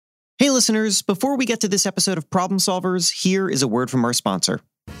Hey listeners, before we get to this episode of Problem Solvers, here is a word from our sponsor.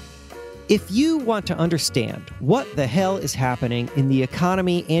 If you want to understand what the hell is happening in the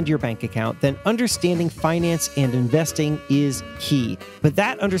economy and your bank account, then understanding finance and investing is key. But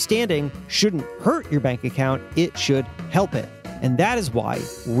that understanding shouldn't hurt your bank account, it should help it. And that is why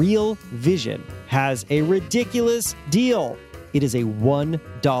Real Vision has a ridiculous deal. It is a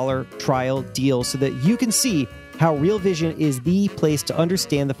 $1 trial deal so that you can see how Real Vision is the place to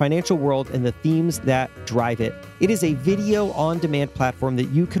understand the financial world and the themes that drive it. It is a video on-demand platform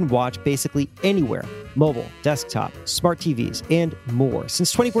that you can watch basically anywhere. Mobile, desktop, smart TVs, and more.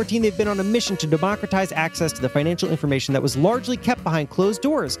 Since 2014, they've been on a mission to democratize access to the financial information that was largely kept behind closed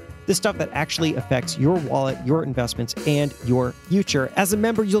doors. The stuff that actually affects your wallet, your investments, and your future. As a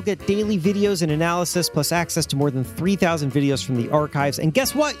member, you'll get daily videos and analysis, plus access to more than 3,000 videos from the archives. And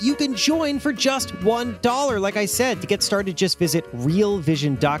guess what? You can join for just $1. Like I said, to get started, just visit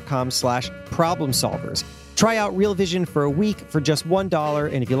realvision.com/problem solvers. Try out Real Vision for a week for just $1,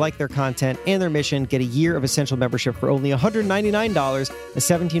 and if you like their content and their mission, get a year of essential membership for only $199, a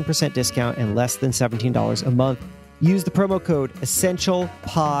 17% discount, and less than $17 a month. Use the promo code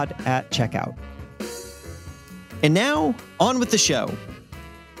EssentialPod at checkout. And now, on with the show.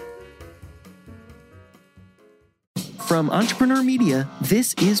 From Entrepreneur Media,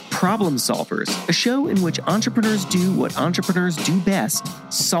 this is Problem Solvers, a show in which entrepreneurs do what entrepreneurs do best: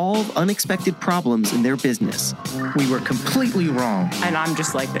 solve unexpected problems in their business. We were completely wrong. And I'm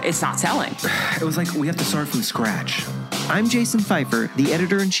just like, it's not selling. It was like we have to start from scratch. I'm Jason Pfeiffer, the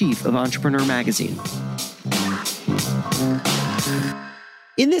editor-in-chief of Entrepreneur Magazine.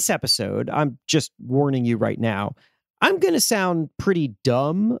 In this episode, I'm just warning you right now, I'm going to sound pretty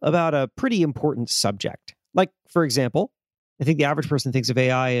dumb about a pretty important subject. Like, for example, I think the average person thinks of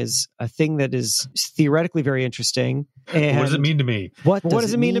AI as a thing that is theoretically very interesting. And what does it mean to me? What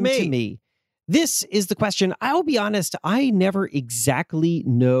does it mean to me? This is the question. I'll be honest, I never exactly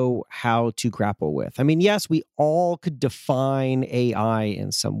know how to grapple with. I mean, yes, we all could define AI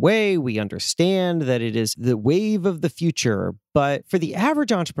in some way. We understand that it is the wave of the future. But for the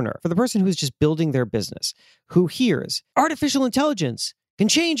average entrepreneur, for the person who's just building their business, who hears artificial intelligence can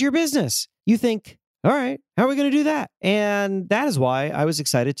change your business, you think, all right, how are we going to do that? And that is why I was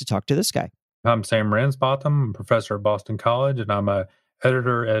excited to talk to this guy. I'm Sam Ransbotham. I'm a professor at Boston College, and I'm an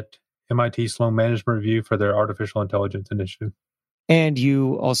editor at MIT Sloan Management Review for their Artificial Intelligence Initiative. And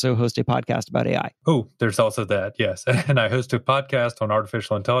you also host a podcast about AI. Oh, there's also that, yes. And I host a podcast on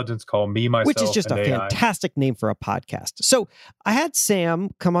artificial intelligence called Me, Myself, which is just and a AI. fantastic name for a podcast. So I had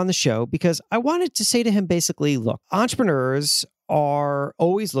Sam come on the show because I wanted to say to him basically, look, entrepreneurs are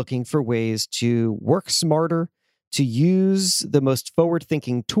always looking for ways to work smarter, to use the most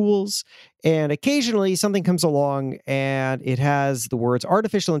forward-thinking tools, and occasionally something comes along and it has the words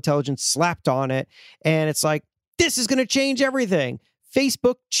artificial intelligence slapped on it, and it's like, this is going to change everything.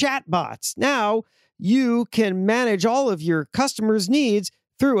 Facebook chatbots. Now you can manage all of your customers' needs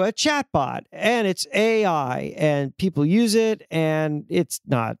through a chatbot, and it's AI, and people use it, and it's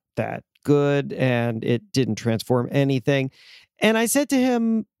not that good, and it didn't transform anything. And I said to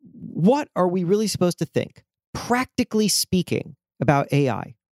him, what are we really supposed to think, practically speaking, about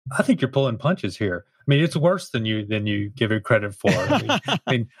AI? I think you're pulling punches here. I mean, it's worse than you give it credit for. I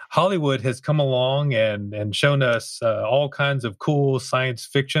mean, Hollywood has come along and shown us all kinds of cool science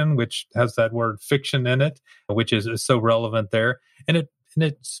fiction, which has that word fiction in it, which is so relevant there. And it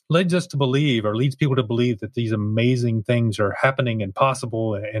leads us to believe, or leads people to believe, that these amazing things are happening and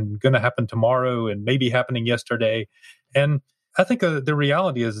possible and going to happen tomorrow and maybe happening yesterday. And I think the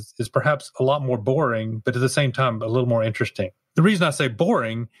reality is perhaps a lot more boring, but at the same time, a little more interesting. The reason I say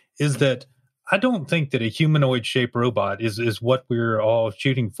boring is that I don't think that a humanoid-shaped robot is what we're all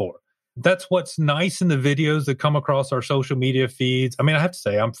shooting for. That's what's nice in the videos that come across our social media feeds. I mean, I have to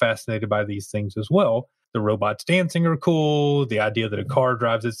say, I'm fascinated by these things as well. The robots dancing are cool. The idea that a car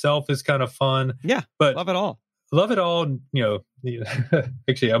drives itself is kind of fun. Yeah, but love it all. Love it all. You know,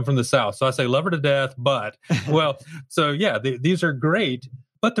 actually, I'm from the South, so I say love her to death. But, well, so yeah, these are great.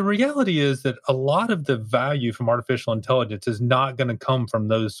 But the reality is that a lot of the value from artificial intelligence is not going to come from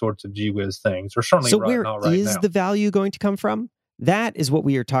those sorts of gee whiz things, or certainly so not right now. So where is the value going to come from? That is what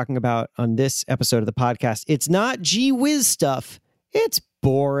we are talking about on this episode of the podcast. It's not gee whiz stuff. It's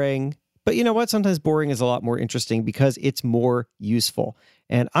boring. But you know what? Sometimes boring is a lot more interesting because it's more useful.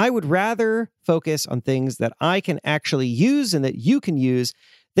 And I would rather focus on things that I can actually use and that you can use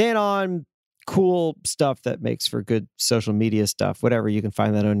than on cool stuff that makes for good social media stuff, whatever. You can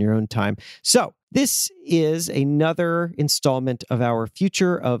find that on your own time. So this is another installment of our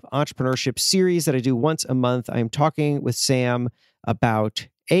Future of Entrepreneurship series that I do once a month. I am talking with Sam about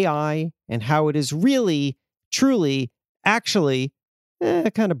AI and how it is really, truly, actually,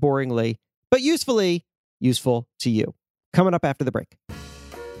 kind of boringly, but usefully useful to you. Coming up after the break.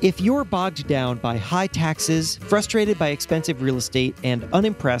 If you're bogged down by high taxes, frustrated by expensive real estate, and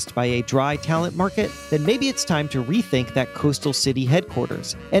unimpressed by a dry talent market, then maybe it's time to rethink that coastal city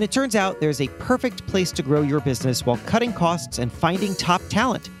headquarters. And it turns out there's a perfect place to grow your business while cutting costs and finding top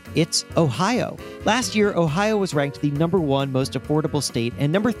talent. It's Ohio. Last year, Ohio was ranked the #1 most affordable state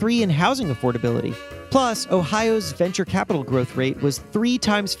and #3 in housing affordability. Plus, Ohio's venture capital growth rate was 3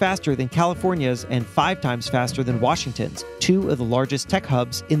 times faster than California's and 5 times faster than Washington's, 2 of the largest tech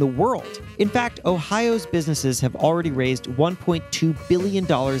hubs in the world. In fact, Ohio's businesses have already raised $1.2 billion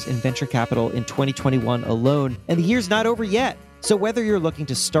in venture capital in 2021 alone, and the year's not over yet. So whether you're looking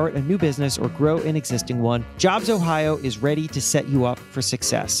to start a new business or grow an existing one, Jobs Ohio is ready to set you up for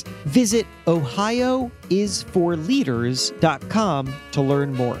success. Visit ohioisforleaders.com to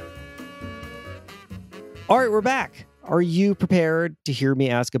learn more. All right, we're back. Are you prepared to hear me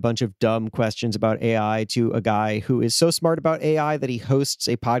ask a bunch of dumb questions about AI to a guy who is so smart about AI that he hosts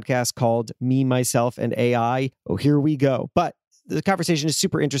a podcast called Me, Myself, and AI? Oh, here we go. But the conversation is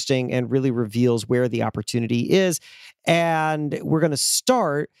super interesting and really reveals where the opportunity is. And we're going to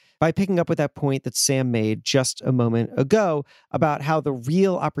start by picking up with that point that Sam made just a moment ago about how the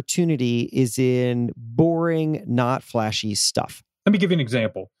real opportunity is in boring, not flashy stuff. Let me give you an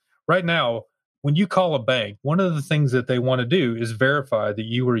example. Right now, when you call a bank, one of the things that they want to do is verify that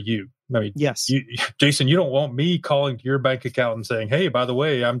you are you. I mean, yes, Jason, you don't want me calling to your bank account and saying, "Hey, by the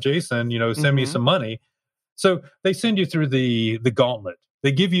way, I'm Jason, send me some money." So they send you through the gauntlet.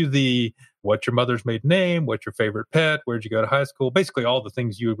 They give you what's your mother's maiden name, what's your favorite pet, where'd you go to high school, basically all the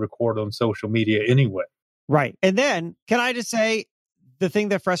things you would record on social media anyway. Right. And then, can I just say, the thing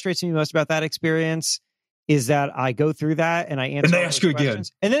that frustrates me most about that experience is that I go through that and I answer. And they ask you questions,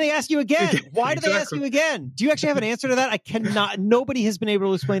 again. And then they ask you again. Why do Exactly. they ask you again? Do you actually have an answer to that? I cannot. Nobody has been able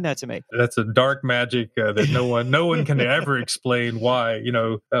to explain that to me. That's a dark magic that no one can ever explain why.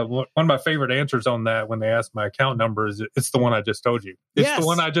 One of my favorite answers on that when they ask my account number is it's the one I just told you. It's Yes. the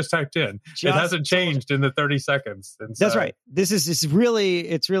one I just typed in. It hasn't changed in the 30 seconds. And That's right.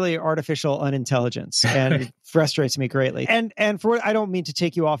 It's really artificial unintelligence and it frustrates me greatly. And I don't mean to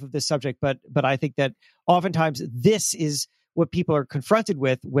take you off of this subject, but I think that oftentimes this is what people are confronted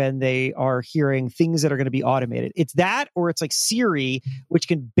with when they are hearing things that are going to be automated. It's that, or it's like Siri, which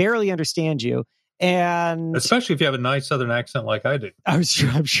can barely understand you. And especially if you have a nice Southern accent like I do. I'm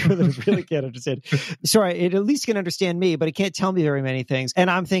sure that it really can't understand. Sorry, it at least can understand me, but it can't tell me very many things. And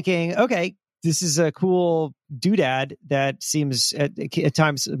I'm thinking, okay, this is a cool doodad that seems at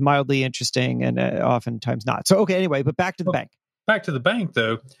times mildly interesting and oftentimes not. So, okay, anyway, but back to the bank. Back to the bank,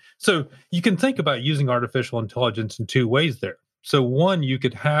 though. So you can think about using artificial intelligence in 2 ways there. So one, you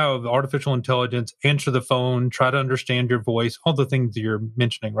could have artificial intelligence answer the phone, try to understand your voice, all the things that you're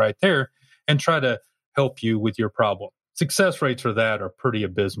mentioning right there, and try to help you with your problem. Success rates for that are pretty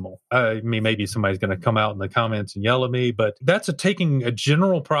abysmal. I mean, maybe somebody's going to come out in the comments and yell at me, but that's taking a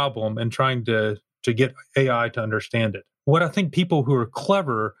general problem and trying to get AI to understand it. What I think people who are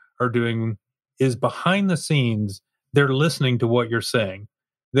clever are doing is behind the scenes, they're listening to what you're saying.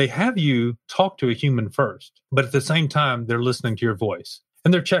 They have you talk to a human first, but at the same time, they're listening to your voice.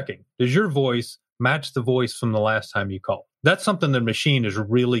 And they're checking, does your voice match the voice from the last time you called? That's something the machine is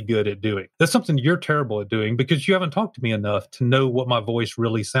really good at doing. That's something you're terrible at doing because you haven't talked to me enough to know what my voice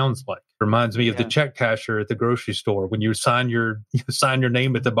really sounds like. It reminds me of the check casher at the grocery store. When you sign your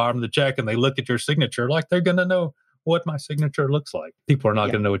name at the bottom of the check and they look at your signature, like they're going to know what my signature looks like. People are not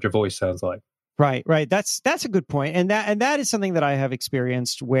going to know what your voice sounds like. Right. That's a good point. And that is something that I have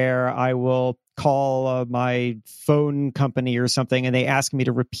experienced where I will call my phone company or something and they ask me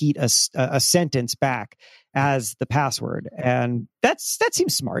to repeat a sentence back as the password. And that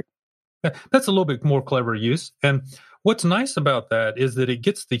seems smart. That's a little bit more clever use. And what's nice about that is that it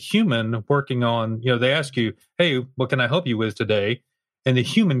gets the human working on, they ask you, hey, what can I help you with today? And the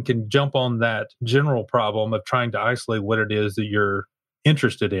human can jump on that general problem of trying to isolate what it is that you're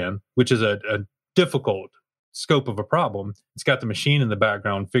interested in, which is a difficult scope of a problem. It's got the machine in the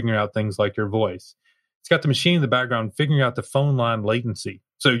background figuring out things like your voice. It's got the machine in the background figuring out the phone line latency.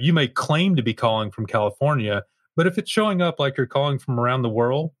 So you may claim to be calling from California, but if it's showing up like you're calling from around the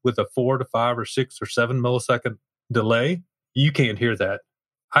world with a 4 to 5 or 6 or 7 millisecond delay, you can't hear that.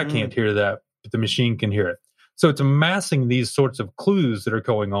 I can't hear that, but the machine can hear it. So it's amassing these sorts of clues that are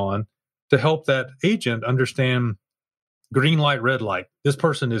going on to help that agent understand green light, red light. This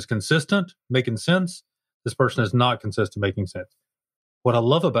person is consistent, making sense. This person is not consistent, making sense. What I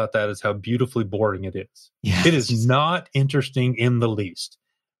love about that is how beautifully boring it is. Yes. It is not interesting in the least.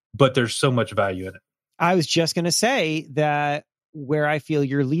 but there's so much value in it. I was just going to say that where I feel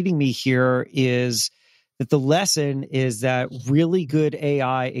you're leading me here is that the lesson is that really good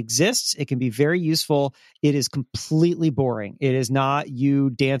AI exists. It can be very useful. It is completely boring. It is not you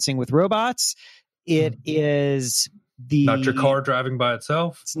dancing with robots. It is not your car driving by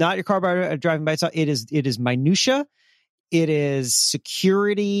itself. It's not your car driving by itself. It is minutia. It is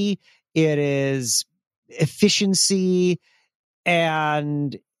security. It is efficiency.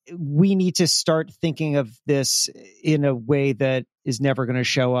 And we need to start thinking of this in a way that is never going to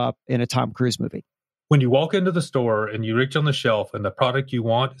show up in a Tom Cruise movie. When you walk into the store and you reach on the shelf and the product you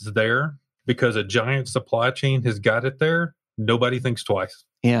want is there because a giant supply chain has got it there, nobody thinks twice.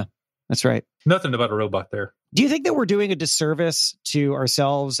 Yeah, that's right. Nothing about a robot there. Do you think that we're doing a disservice to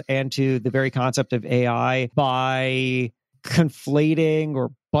ourselves and to the very concept of AI by conflating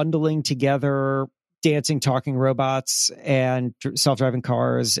or bundling together dancing, talking robots and self-driving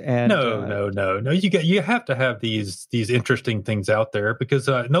cars? And no. You have to have these interesting things out there because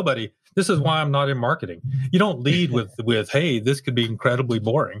nobody. This is why I'm not in marketing. You don't lead with hey, this could be incredibly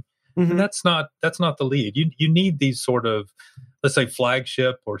boring. Mm-hmm. That's not the lead. You need these sort of, let's say,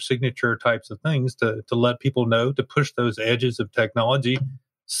 flagship or signature types of things to let people know, to push those edges of technology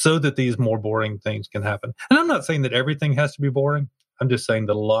so that these more boring things can happen. And I'm not saying that everything has to be boring. I'm just saying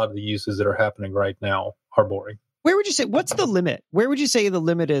that a lot of the uses that are happening right now are boring. Where would you say, what's the limit? Where would you say the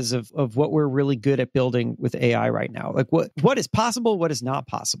limit is of what we're really good at building with AI right now? Like what is possible? What is not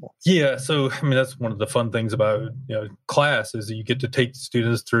possible? Yeah. So, I mean, that's one of the fun things about class is that you get to take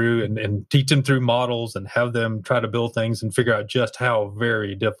students through and teach them through models and have them try to build things and figure out just how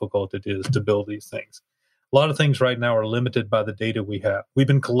very difficult it is to build these things. A lot of things right now are limited by the data we have. We've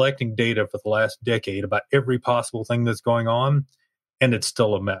been collecting data for the last decade about every possible thing that's going on, and it's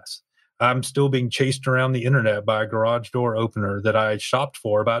still a mess. I'm still being chased around the internet by a garage door opener that I shopped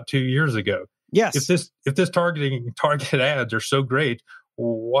for about 2 years ago. Yes. If this target ads are so great,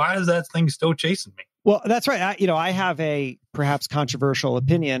 why is that thing still chasing me? Well, that's right. I have a perhaps controversial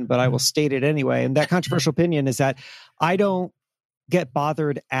opinion, but I will state it anyway. And that controversial opinion is that I don't get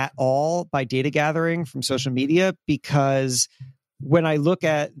bothered at all by data gathering from social media, because when I look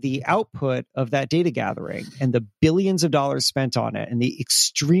at the output of that data gathering and the billions of dollars spent on it and the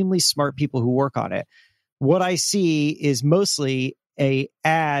extremely smart people who work on it, what I see is mostly a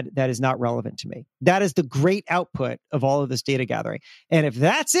ad that is not relevant to me. That is the great output of all of this data gathering. And if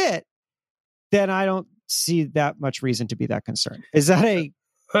that's it, then I don't see that much reason to be that concerned. Is that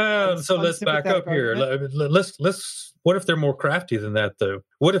so let's back up here. Let's what if they're more crafty than that, though?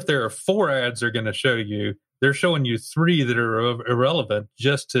 What if there are 4 ads they're going to show you? They're showing you 3 that are irrelevant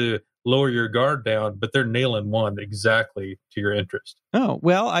just to lower your guard down, but they're nailing one exactly to your interest. Oh,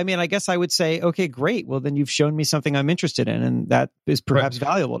 well, I mean, I guess I would say, okay, great. Well, then you've shown me something I'm interested in, and that is perhaps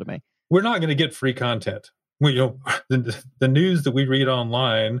valuable to me. We're not going to get free content. The news that we read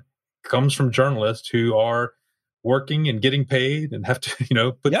online comes from journalists who are working and getting paid and have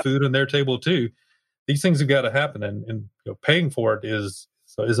to, put food on their table too. These things have got to happen, and paying for it is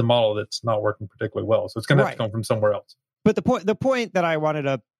a model that's not working particularly well. So it's going to have to come from somewhere else. But the point that I wanted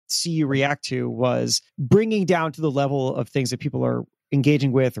to see you react to was bringing down to the level of things that people are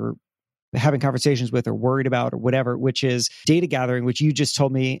engaging with or having conversations with or worried about or whatever, which is data gathering, which you just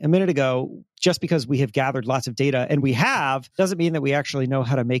told me a minute ago. Just because we have gathered lots of data, and we have, doesn't mean that we actually know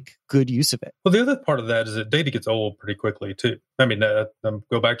how to make good use of it. Well, the other part of that is that data gets old pretty quickly too. I mean,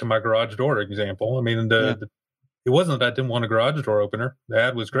 go back to my garage door example. I mean, it wasn't that I didn't want a garage door opener. The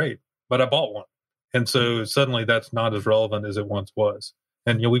ad was great, but I bought one. And so suddenly that's not as relevant as it once was.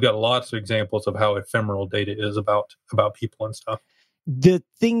 And we've got lots of examples of how ephemeral data is about people and stuff. The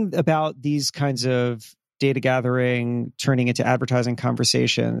thing about these kinds of data gathering turning into advertising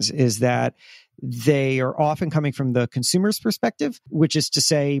conversations is that they are often coming from the consumer's perspective, which is to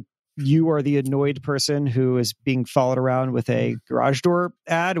say, you are the annoyed person who is being followed around with a garage door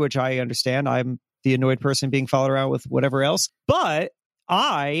ad, which I understand. I'm the annoyed person being followed around with whatever else. But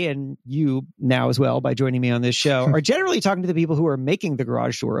I, and you now as well, by joining me on this show, are generally talking to the people who are making the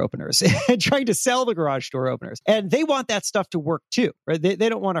garage door openers and trying to sell the garage door openers. And they want that stuff to work too, right? They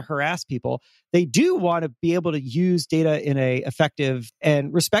don't want to harass people. They do want to be able to use data in a effective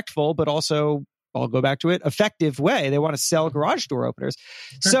and respectful, but also I'll go back to it, effective way. They want to sell garage door openers.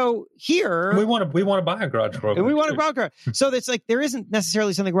 So here, And we want to buy a garage door opener. and we want to too. buy a garage. So it's like there isn't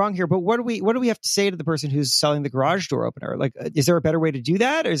necessarily something wrong here. But what do we have to say to the person who's selling the garage door opener? Like, is there a better way to do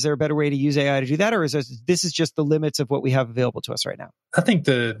that? Or is there a better way to use AI to do that? Or is this is just the limits of what we have available to us right now? I think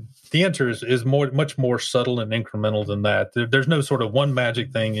the answer is much more subtle and incremental than that. There's no sort of one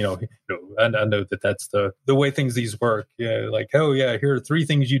magic thing. I know that's the way these work. Yeah, like, oh yeah, here are 3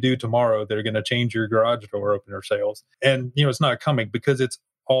 things you do tomorrow that are going to change your garage door opener sales. And it's not coming because it's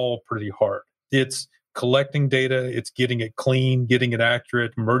all pretty hard. It's collecting data, it's getting it clean, getting it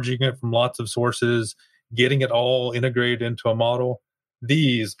accurate, merging it from lots of sources, getting it all integrated into a model.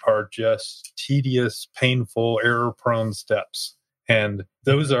 These are just tedious, painful, error-prone steps. And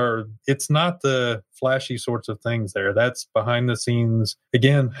it's not the flashy sorts of things there. That's behind the scenes.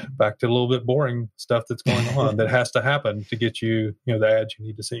 Again, back to a little bit boring stuff that's going on that has to happen to get you, the ads you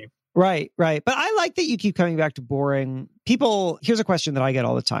need to see. Right. But I like that you keep coming back to boring. Here's a question that I get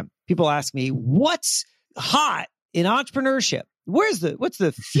all the time. People ask me, what's hot in entrepreneurship? What's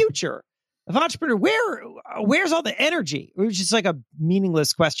the future of entrepreneur? Where's all the energy? Which is like a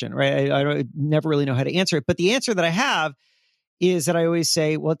meaningless question, right? I never really know how to answer it. But the answer that I have is that I always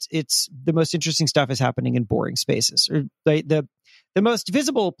say, well, it's the most interesting stuff is happening in boring spaces. Or the most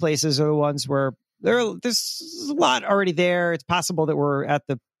visible places are the ones where there's a lot already there. It's possible that we're at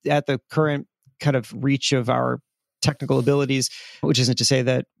the current kind of reach of our technical abilities, which isn't to say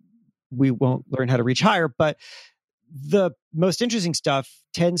that we won't learn how to reach higher, but the most interesting stuff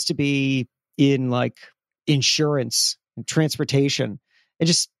tends to be in like insurance and transportation and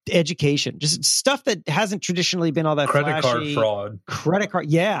just education, just stuff that hasn't traditionally been all that credit flashy. card fraud.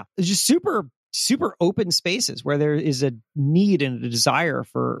 Yeah. It's just super, super open spaces where there is a need and a desire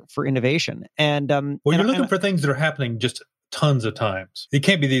for innovation. And you're looking for things that are happening just tons of times. It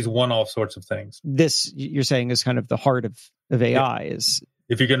can't be these one-off sorts of things. This, you're saying, is kind of the heart of AI. Is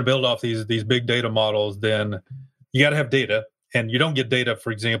if you're going to build off these big data models, then you got to have data. And you don't get data, for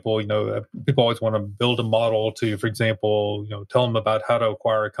example, people always want to build a model to, for example, tell them about how to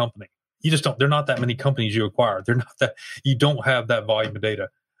acquire a company. You just don't, there are not that many companies you acquire. You don't have that volume of data.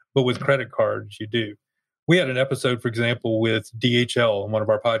 But with credit cards, you do. We had an episode, for example, with DHL in one of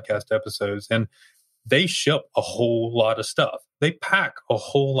our podcast episodes, and they ship a whole lot of stuff. They pack a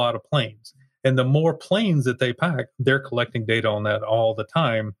whole lot of planes. And the more planes that they pack, they're collecting data on that all the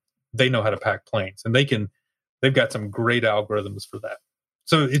time. They know how to pack planes, and they've got some great algorithms for that.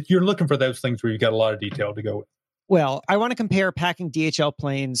 So you're looking for those things where you've got a lot of detail to go with. Well, I want to compare packing DHL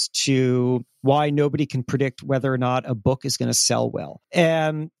planes to why nobody can predict whether or not a book is going to sell well.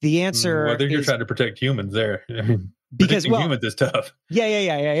 And the answer whether you're trying to protect humans there. Because humans is tough.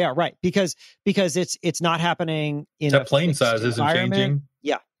 Yeah. Right. Because it's not happening in that plane size isn't changing.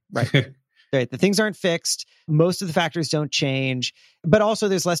 Yeah. Right. Right. The things aren't fixed. Most of the factors don't change, but also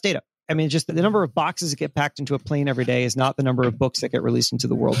there's less data. I mean, just the number of boxes that get packed into a plane every day is not the number of books that get released into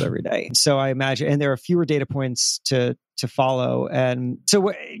the world every day. So I imagine, and there are fewer data points to follow. And so,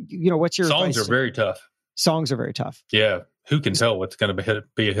 what's your songs advice? Are very tough. Songs are very tough. Yeah. Who can tell what's going to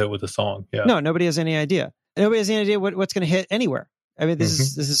be a hit with a song? Yeah. No, nobody has any idea. Nobody has any idea what's going to hit anywhere. I mean,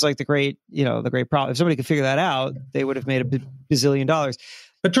 this is like the great problem. If somebody could figure that out, they would have made $1 bazillion.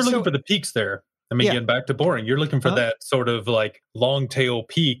 But you're looking for the peaks there. I mean, Again, back to boring. You're looking for that sort of like long tail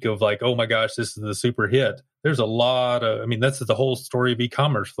peak of like, oh my gosh, this is the super hit. There's a lot of, that's the whole story of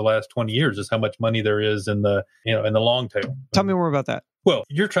e-commerce for the last 20 years is how much money there is in the long tail. Tell me more about that. Well,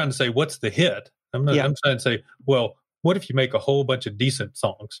 you're trying to say, what's the hit? I'm trying to say, well, what if you make a whole bunch of decent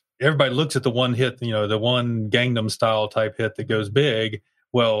songs? Everybody looks at the one hit, the one Gangnam Style type hit that goes big.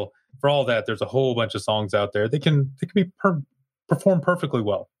 Well, for all that, there's a whole bunch of songs out there. They can be perform perfectly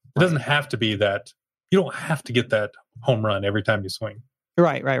well. It doesn't have to be that. You don't have to get that home run every time you swing.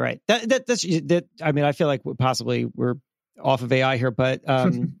 Right. That's. I feel like possibly we're off of AI here, but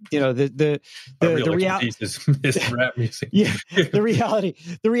the reality is rap music. Yeah, the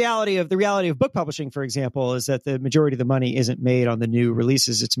reality of book publishing, for example, is that the majority of the money isn't made on the new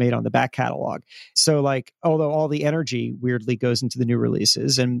releases; it's made on the back catalog. So, although all the energy weirdly goes into the new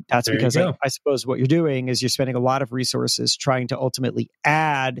releases, and that's because I suppose what you're doing is you're spending a lot of resources trying to ultimately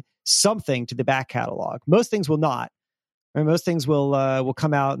add something to the back catalog. Most things will not. Right? Most things will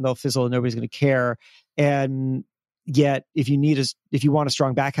come out and they'll fizzle, and nobody's going to care. And yet, if you want a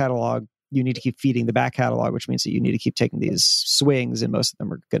strong back catalog, you need to keep feeding the back catalog, which means that you need to keep taking these swings, and most of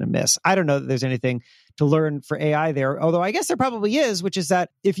them are going to miss. I don't know that there's anything to learn for AI there, although I guess there probably is, which is that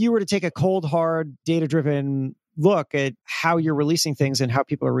if you were to take a cold, hard, data-driven look at how you're releasing things and how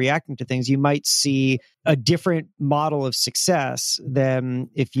people are reacting to things, you might see a different model of success than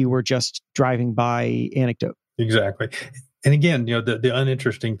if you were just driving by anecdote. Exactly. And again, the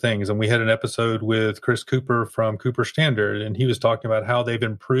uninteresting things. And we had an episode with Chris Cooper from Cooper Standard, and he was talking about how they've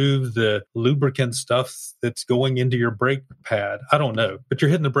improved the lubricant stuff that's going into your brake pad. I don't know, but you're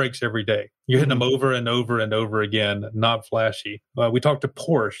hitting the brakes every day. You're hitting them over and over and over again, not flashy. We talked to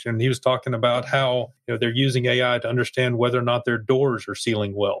Porsche, and he was talking about how they're using AI to understand whether or not their doors are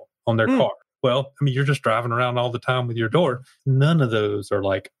sealing well on their car. Well, I mean, you're just driving around all the time with your door. None of those are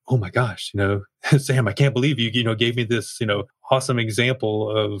like, oh my gosh, Sam, I can't believe you gave me this, awesome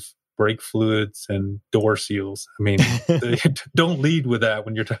example of brake fluids and door seals. I mean, don't lead with that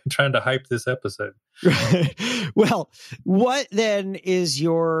when you're trying to hype this episode. Well, what then is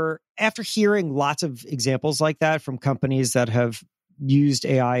after hearing lots of examples like that from companies that have used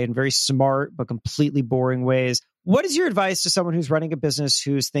AI in very smart but completely boring ways, what is your advice to someone who's running a business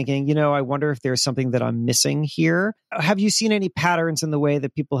who's thinking, I wonder if there's something that I'm missing here? Have you seen any patterns in the way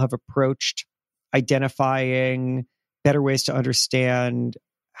that people have approached identifying better ways to understand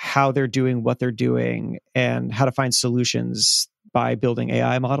how they're doing what they're doing and how to find solutions by building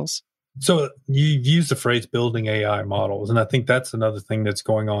AI models? So you've used the phrase building AI models. And I think that's another thing that's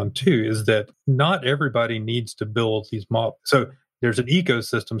going on too, is that not everybody needs to build these models. So there's an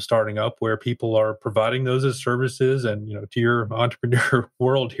ecosystem starting up where people are providing those as services. And, to your entrepreneur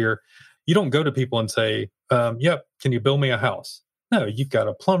world here, you don't go to people and say, yep, can you build me a house? No, you've got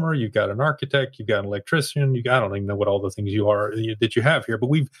a plumber, you've got an architect, you've got an electrician. I don't even know what all the things that you have here, but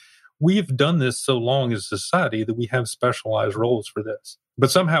we've done this so long as a society that we have specialized roles for this.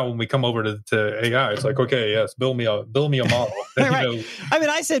 But somehow when we come over to AI, it's like, okay, yes, build me a model. Right.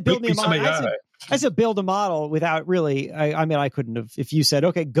 I said build me a model. I said build a model without really. I couldn't have. If you said,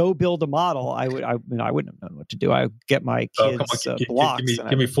 okay, go build a model, I wouldn't have known what to do. I would get my kids blocks.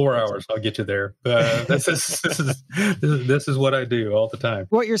 Give me 4 hours. I'll get you there. This is what I do all the time.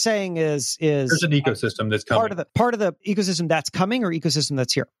 What you're saying is there's an ecosystem that's coming. Part of the ecosystem that's coming, or ecosystem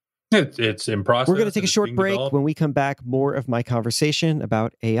that's here. It's in process. We're going to take a short break. When we come back, more of my conversation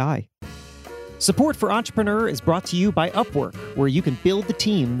about AI. Support for Entrepreneur is brought to you by Upwork, where you can build the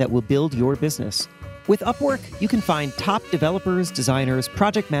team that will build your business. With Upwork, you can find top developers, designers,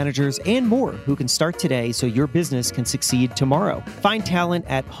 project managers, and more who can start today so your business can succeed tomorrow. Find talent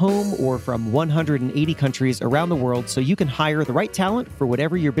at home or from 180 countries around the world so you can hire the right talent for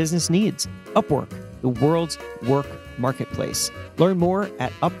whatever your business needs. Upwork, the world's work marketplace. Learn more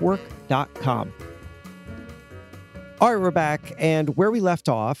at Upwork.com. All right, we're back. And where we left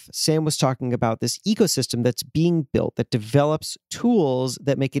off, Sam was talking about this ecosystem that's being built that develops tools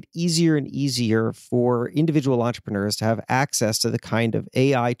that make it easier and easier for individual entrepreneurs to have access to the kind of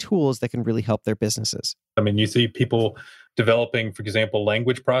AI tools that can really help their businesses. I mean, you see people developing, for example,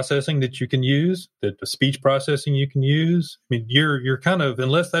 language processing that you can use, the speech processing you can use. I mean, you're kind of,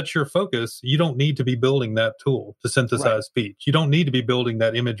 unless that's your focus, you don't need to be building that tool to synthesize speech. You don't need to be building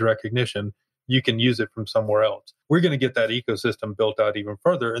that image recognition. You can use it from somewhere else. We're going to get that ecosystem built out even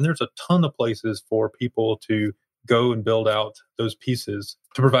further. And there's a ton of places for people to go and build out those pieces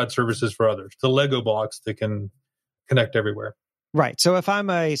to provide services for others. The Lego blocks that can connect everywhere. Right. So if I'm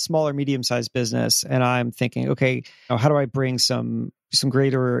a small or medium-sized business and I'm thinking, okay, how do I bring some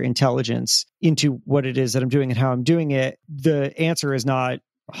greater intelligence into what it is that I'm doing and how I'm doing it? The answer is not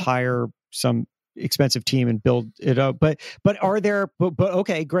hire some expensive team and build it up. But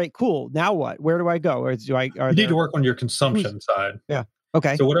okay, great, cool. Now what? Where do I go? Or you need to work on your consumption side. Yeah.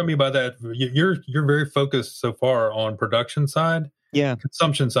 Okay. So what I mean by that, you're very focused so far on production side. Yeah.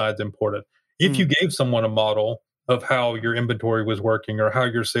 Consumption side is important. If you gave someone a model of how your inventory was working or how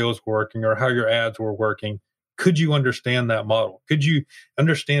your sales were working or how your ads were working, could you understand that model? Could you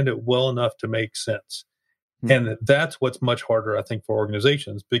understand it well enough to make sense? And that's what's much harder, I think, for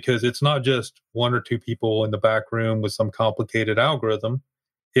organizations, because it's not just one or two people in the back room with some complicated algorithm.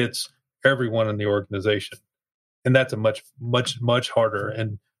 It's everyone in the organization. And that's a much, much, much harder.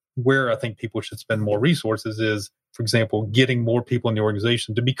 And where I think people should spend more resources is, for example, getting more people in the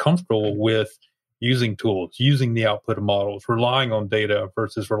organization to be comfortable with using tools, using the output of models, relying on data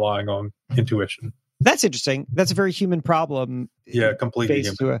versus relying on intuition. That's interesting. That's a very human problem. Yeah, completely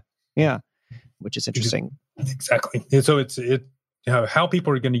human. Which is interesting. Exactly. And so how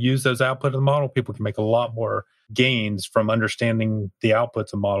people are going to use those outputs of the model, people can make a lot more gains from understanding the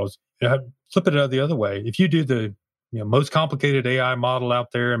outputs of models. Flip it the other way. If you do the most complicated AI model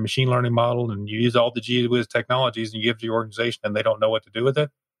out there and machine learning model, and you use all the GWiz technologies and you give it to your organization and they don't know what to do with it,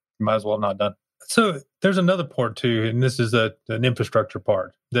 you might as well not done. So there's another part too, and this is an infrastructure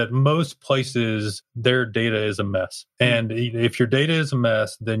part, that most places, their data is a mess. And if your data is a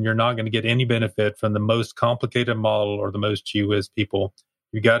mess, then you're not going to get any benefit from the most complicated model or the most GWiz people.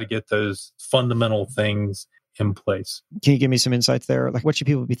 You got to get those fundamental things in place. Can you give me some insights there? Like, what should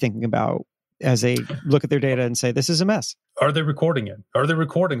people be thinking about as they look at their data and say, this is a mess? Are they recording it? Are they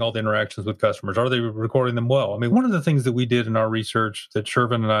recording all the interactions with customers? Are they recording them well? I mean, one of the things that we did in our research, that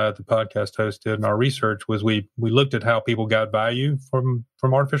Shervin and I, the podcast host, did in our research, was we looked at how people got value from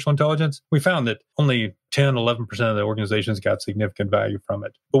artificial intelligence. We found that only 10, 11% of the organizations got significant value from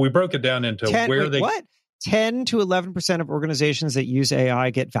it. But we broke it down into 10 to 11% of organizations that use AI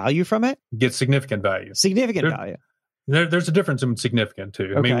get value from it? Get significant value. Value. There's a difference in significant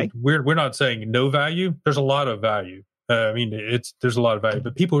too. I mean, we're not saying no value. There's a lot of value. There's a lot of value,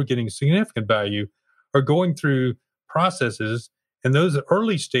 but people who are getting significant value are going through processes, and those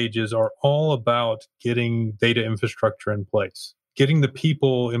early stages are all about getting data infrastructure in place, getting the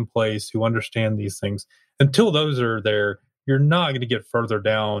people in place who understand these things. Until those are there, you're not going to get further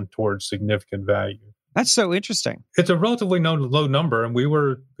down towards significant value. That's so interesting. It's a relatively low number, and we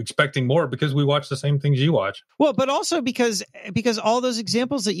were expecting more because we watch the same things you watch. Well, but also because all those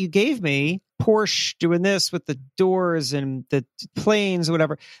examples that you gave me, Porsche doing this with the doors and the planes or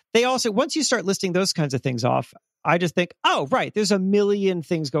whatever, they also, once you start listing those kinds of things off, I just think, oh, right, there's a million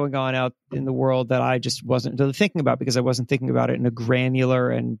things going on out in the world that I just wasn't really thinking about because I wasn't thinking about it in a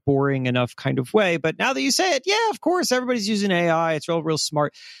granular and boring enough kind of way. But now that you say it, yeah, of course, everybody's using AI. It's real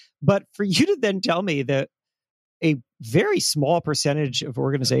smart. But for you to then tell me that a very small percentage of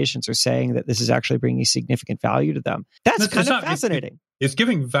organizations are saying that this is actually bringing significant value to them, that's kind of fascinating. It's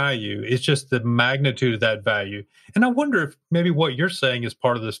giving value. It's just the magnitude of that value. And I wonder if maybe what you're saying is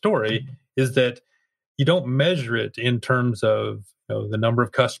part of the story is that you don't measure it in terms of the number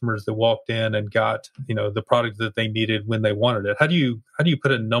of customers that walked in and got the product that they needed when they wanted it. How do you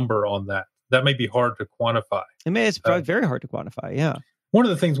put a number on that? That may be hard to quantify. It's probably very hard to quantify. Yeah. One of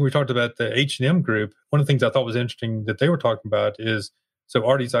the things we talked about the H&M group, one of the things I thought was interesting that they were talking about is, so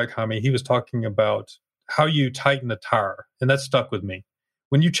Artie Zykhami, he was talking about how you tighten a tire, and that stuck with me.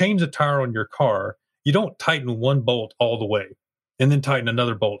 When you change a tire on your car, you don't tighten one bolt all the way and then tighten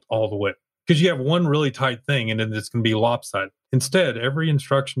another bolt all the way because you have one really tight thing and then it's going to be lopsided. Instead, every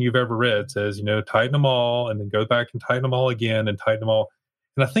instruction you've ever read says, tighten them all and then go back and tighten them all again and tighten them all.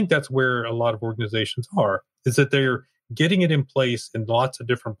 And I think that's where a lot of organizations are, is that they're getting it in place in lots of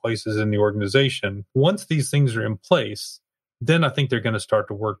different places in the organization. Once these things are in place, then I think they're going to start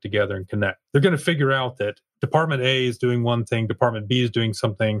to work together and connect. They're going to figure out that Department A is doing one thing, Department B is doing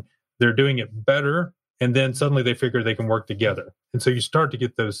something, they're doing it better, and then suddenly they figure they can work together. And so you start to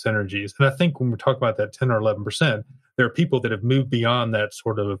get those synergies. And I think when we talk about that 10 or 11%, there are people that have moved beyond that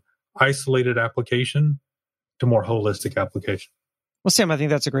sort of isolated application to more holistic application. Well, Sam, I think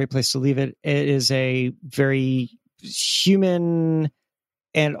that's a great place to leave it. It is a very human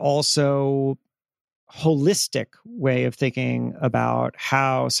and also holistic way of thinking about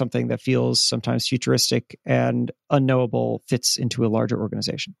how something that feels sometimes futuristic and unknowable fits into a larger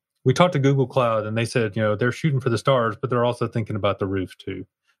organization. We talked to Google Cloud and they said, they're shooting for the stars, but they're also thinking about the roof too.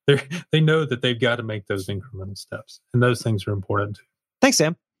 They know that they've got to make those incremental steps, and those things are important too. Thanks,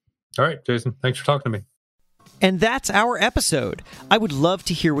 Sam. All right, Jason, thanks for talking to me. And that's our episode. I would love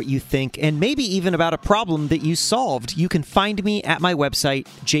to hear what you think, and maybe even about a problem that you solved. You can find me at my website,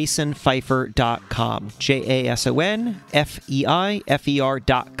 jasonfeifer.com.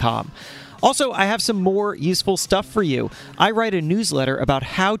 JASONFEIFER.com. Also, I have some more useful stuff for you. I write a newsletter about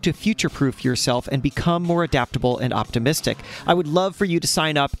how to future-proof yourself and become more adaptable and optimistic. I would love for you to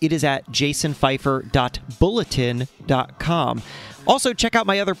sign up. It is at jasonfeifer.bulletin.com. Also, check out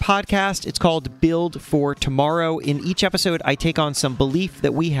my other podcast. It's called Build for Tomorrow. In each episode, I take on some belief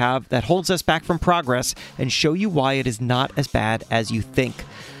that we have that holds us back from progress and show you why it is not as bad as you think.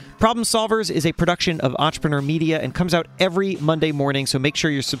 Problem Solvers is a production of Entrepreneur Media and comes out every Monday morning, so make sure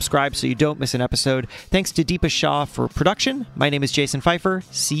you're subscribed so you don't miss an episode. Thanks to Deepa Shah for production. My name is Jason Feifer.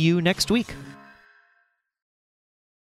 See you next week.